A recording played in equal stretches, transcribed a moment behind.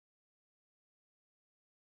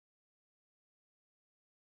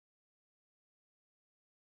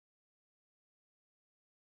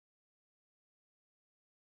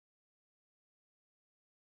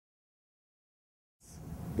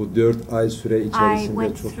Bu 4 ay süre I içerisinde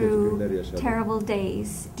went çok kötü through günler yaşadım. terrible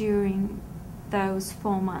days during those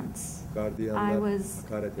 4 months. I Gardiyanlar was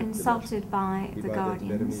hakaret ettiler. insulted by the İbadetlerimi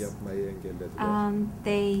guardians. yapmayı engellediler.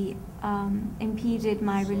 They impeded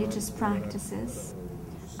my religious practices.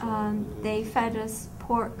 They fed us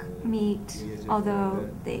pork meat, although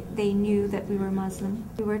they knew that we were Muslim.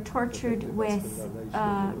 We were tortured with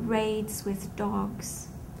raids with dogs.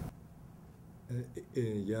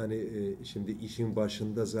 Yani şimdi işin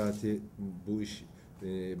başında zaten bu iş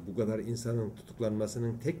bu kadar insanın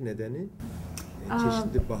tutuklanmasının tek nedeni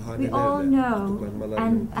çeşitli bahanelerle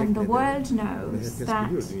tutuklanmalarının tek and the world nedeni. knows Herkes that,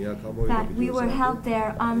 biliyor, dünya kamuoyu da that we biliyor were zaten. held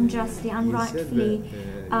there unjustly, unrightfully,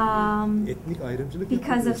 etnik ayrımcılık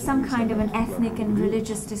because of some kind of an insanlar ethnic and tutuklanıyor.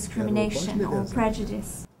 religious discrimination Yani o or başneden prejudice.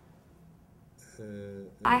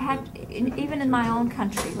 I had, even in my own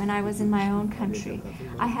country, when I was in my own country,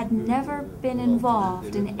 I had never been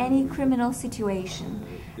involved in any criminal situation,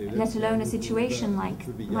 let alone a situation like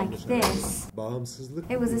this.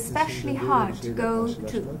 It was especially hard to go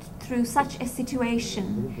through such a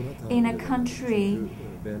situation in a country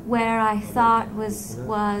where I thought was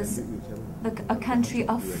a country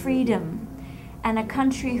of freedom, and a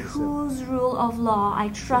country whose rule of law I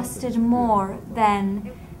trusted more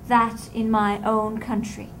than that in my own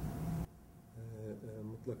country.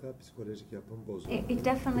 It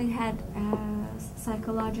definitely had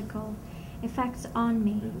psychological effects on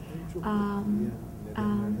me.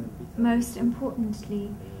 Most importantly,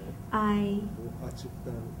 I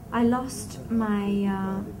lost my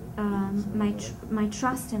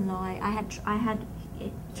trust in law. I had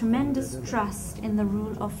a tremendous trust in the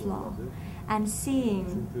rule of law, and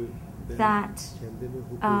seeing that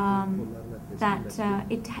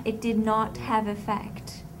it did not have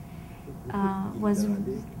effect was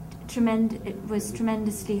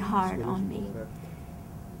tremendously hard on me.